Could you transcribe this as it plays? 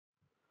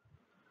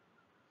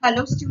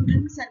Hello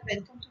students and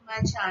welcome to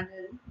my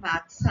channel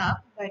Maths Hub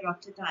by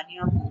Dr.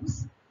 Tanya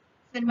Moose.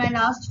 So in my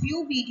last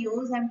few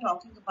videos I'm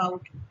talking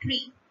about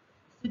tree.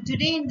 So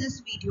today in this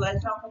video I'll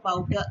talk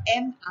about the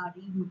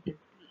m-ary rooted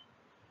tree.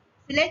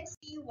 So let's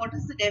see what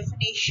is the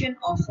definition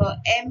of a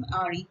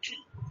m-ary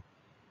tree.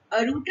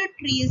 A rooted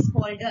tree is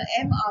called a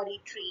m-ary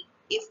tree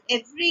if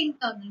every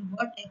internal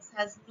vertex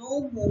has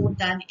no more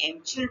than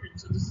m children.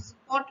 So this is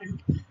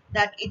important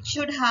that it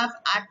should have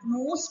at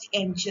most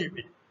m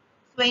children.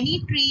 So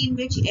any tree in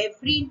which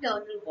every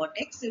internal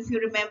vertex, if you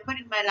remember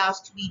in my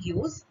last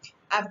videos,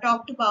 I've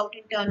talked about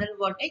internal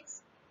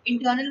vertex.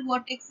 Internal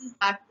vertex is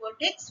that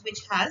vertex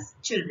which has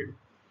children.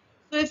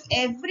 So if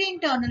every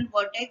internal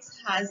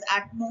vertex has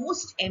at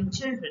most m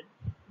children,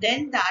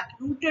 then that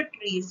rooted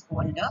tree is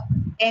called a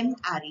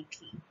m-ary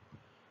tree.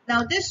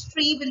 Now this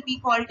tree will be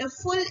called a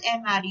full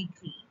m-ary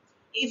tree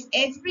if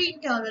every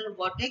internal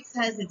vertex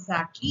has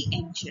exactly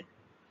m children.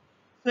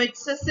 So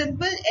it's a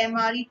simple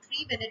m-ary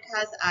tree when it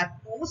has at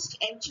most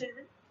m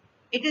children.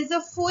 It is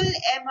a full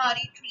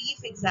m-ary tree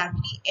if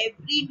exactly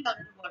every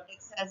internal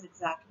vertex has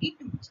exactly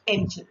 2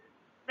 m children.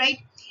 Right?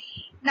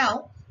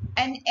 Now,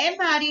 an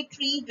m-ary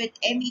tree with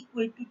m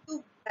equal to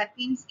 2. That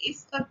means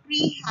if a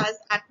tree has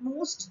at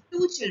most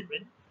 2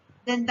 children,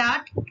 then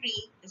that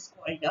tree is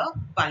called a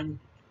binary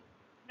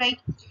tree. Right?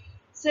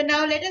 So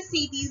now let us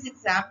see these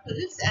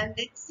examples and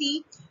let's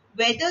see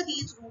whether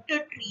these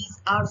rooted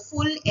trees are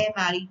full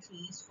m-ary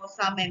trees for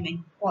some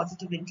m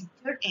positive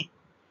integer n.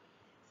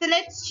 So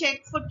let's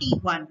check for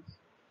T1.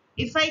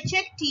 If I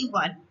check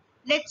T1,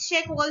 let's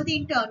check all the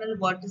internal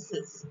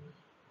vertices.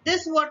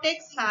 This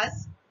vertex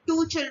has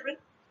 2 children.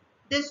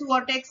 This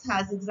vertex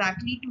has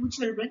exactly 2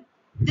 children.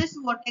 This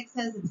vertex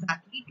has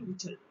exactly 2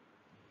 children.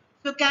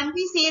 So can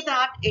we say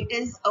that it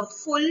is a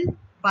full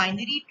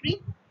binary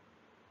tree?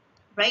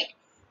 Right?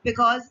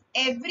 Because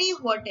every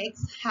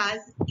vertex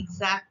has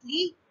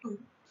exactly 2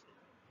 children.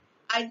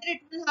 Either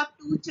it will have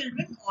 2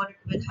 children or it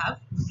will have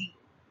 0.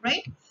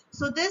 Right?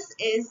 So this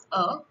is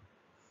a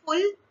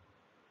full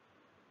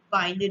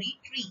binary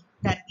tree.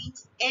 That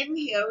means m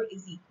here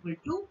is equal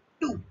to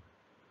 2.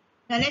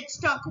 Now let's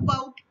talk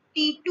about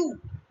T2,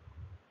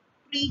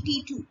 tree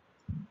T2.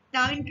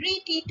 Now in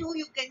tree T2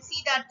 you can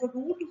see that the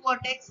root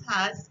vertex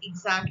has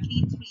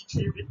exactly 3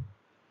 children.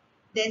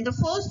 Then the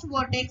first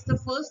vertex, the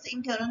first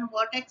internal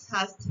vertex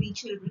has 3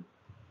 children.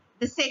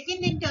 The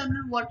second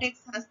internal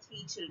vertex has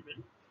 3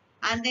 children.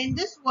 And then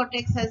this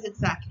vertex has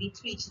exactly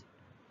 3 children.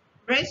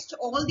 Rest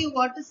all the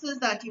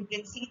vertices that you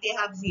can see they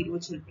have 0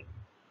 children.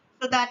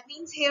 So that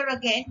means here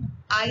again,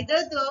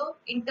 either the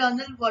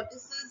internal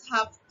vertices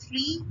have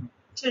 3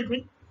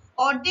 children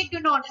or they do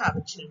not have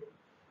a children.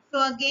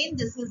 So again,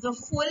 this is a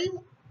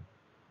full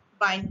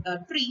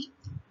tree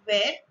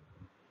where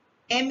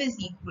m is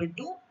equal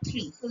to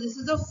 3. So this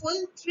is a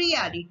full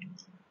 3-ary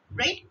tree,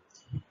 right?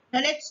 Now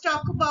let's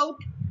talk about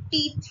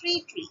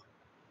T3 tree.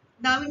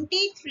 Now in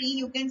T3,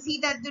 you can see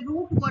that the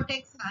root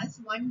vertex has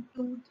 1,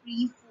 2,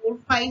 3, 4,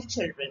 5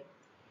 children.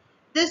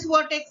 This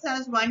vertex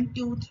has 1,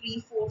 2,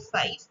 3, 4,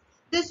 5.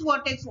 This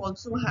vertex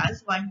also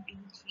has 1, 2,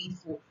 3,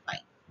 4, 5.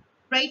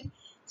 Right?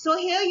 So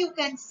here you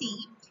can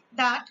see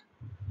that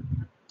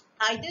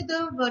either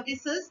the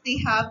vertices they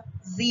have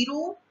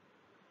 0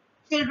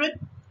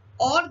 children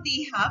or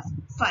they have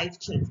 5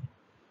 children.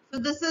 So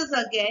this is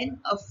again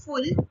a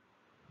full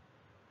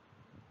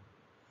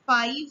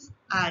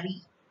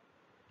 5-ary.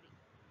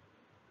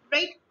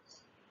 Right?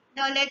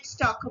 Now let's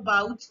talk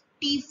about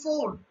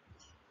T4.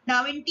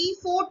 Now in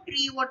T4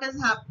 tree, what is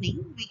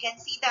happening? We can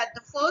see that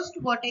the first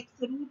vertex,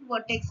 the root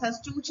vertex has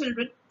 2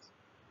 children.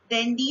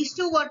 Then these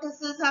 2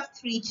 vertices have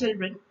 3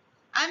 children.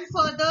 And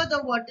further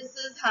the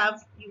vertices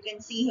have, you can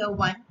see here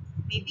 1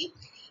 maybe.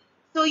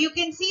 So you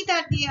can see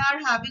that they are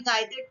having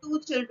either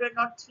 2 children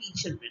or 3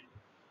 children.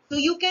 So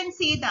you can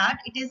say that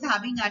it is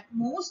having at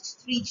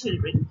most 3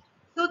 children.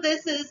 So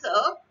this is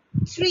a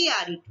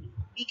 3-ary tree.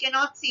 We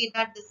cannot say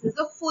that this is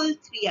a full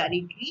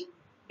 3-ary tree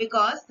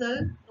because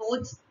the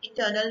nodes,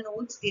 internal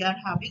nodes, they are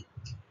having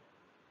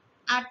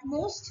at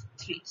most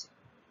 3,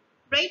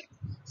 right?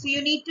 So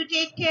you need to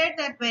take care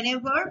that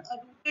whenever a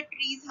rooted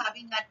tree is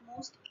having at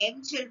most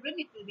m children,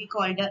 it will be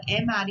called a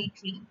m-ary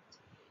tree.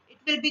 It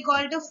will be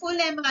called a full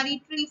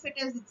m-ary tree if it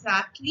has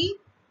exactly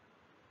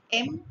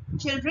m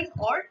children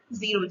or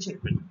 0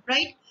 children,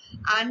 right?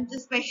 And the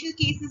special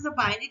case is a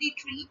binary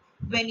tree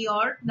when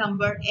your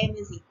number m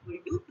is equal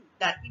to 2.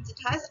 That means it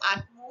has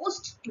at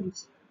most 2 children,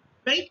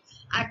 right?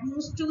 At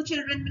most 2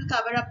 children will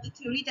cover up the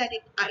theory that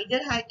it either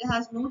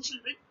has no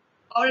children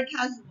or it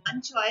has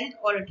 1 child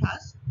or it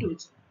has 2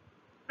 children,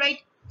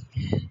 right?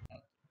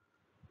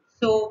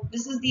 So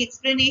this is the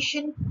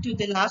explanation to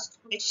the last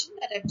question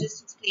that I've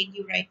just explained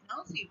you right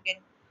now. So you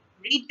can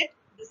read it.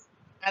 This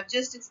I've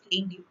just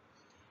explained you.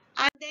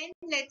 And then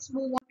let's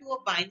move on to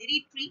a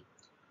binary tree.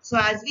 So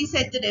as we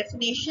said the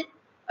definition,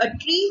 a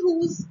tree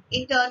whose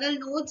internal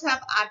nodes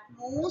have at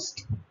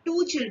most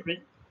 2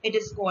 children, it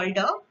is called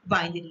a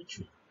binary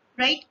tree,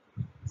 right?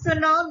 So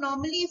now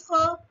normally if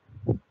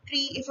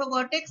a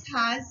vertex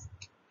has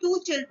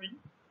 2 children,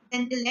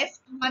 then the left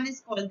one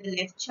is called the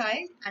left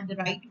child and the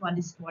right one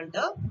is called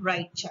the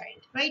right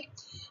child, right?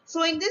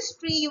 So in this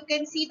tree, you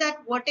can see that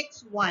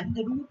vertex 1,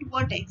 the root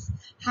vertex,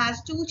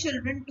 has two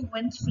children, 2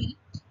 and 3.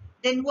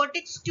 Then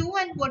vertex 2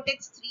 and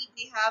vertex 3,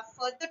 they have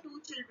further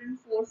two children,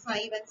 4, 5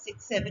 and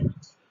 6, 7.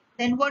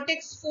 Then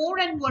vertex 4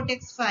 and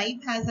vertex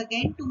 5 has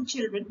again two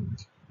children,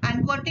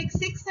 and vertex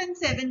 6 and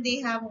 7,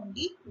 they have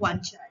only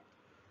one child.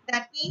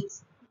 That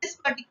means this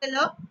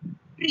particular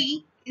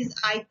tree is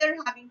either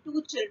having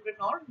two children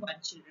or one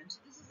children. So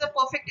this is a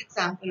perfect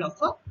example of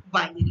a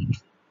binary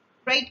tree,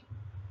 right?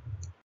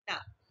 Now,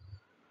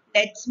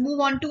 let's move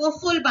on to a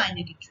full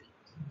binary tree.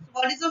 So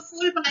what is a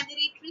full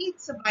binary tree?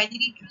 It's a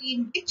binary tree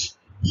in which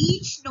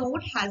each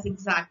node has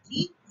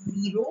exactly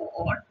 0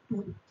 or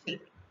 2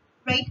 children,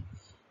 right?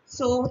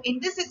 So in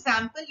this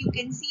example, you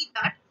can see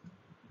that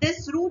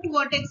this root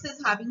vertex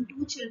is having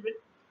two children.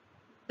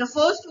 The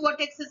first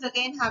vertex is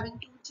again having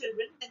two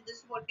children. Then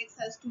this vertex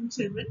has two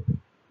children.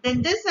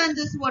 Then this and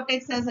this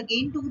vertex has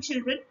again two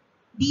children.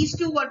 These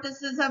two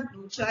vertices have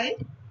no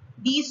child.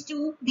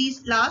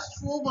 These last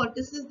four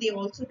vertices, they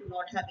also do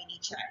not have any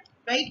child,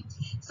 right?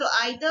 So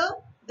either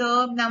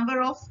the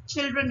number of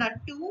children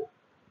are 2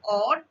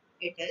 or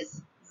it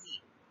is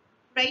 0,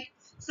 right?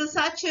 So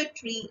such a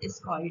tree is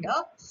called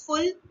a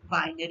full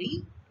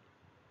binary,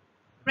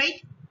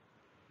 right?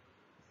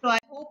 So I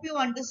hope you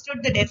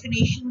understood the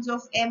definitions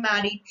of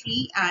m-ary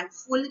tree and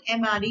full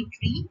m-ary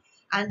tree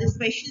and the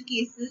special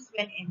cases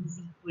when n is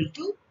equal to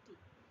 2.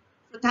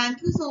 So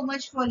thank you so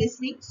much for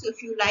listening. So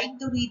if you like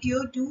the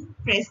video, do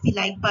press the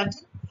like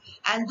button.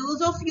 And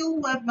those of you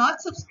who have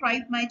not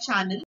subscribed my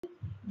channel,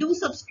 do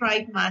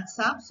subscribe Maths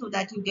Hub so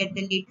that you get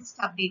the latest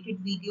updated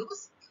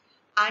videos.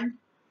 And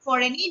for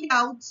any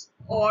doubts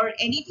or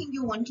anything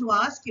you want to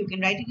ask, you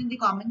can write it in the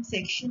comment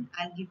section.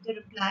 I'll give the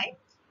reply.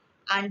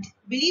 And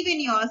believe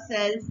in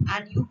yourself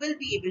and you will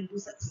be able to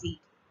succeed.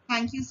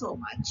 Thank you so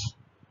much.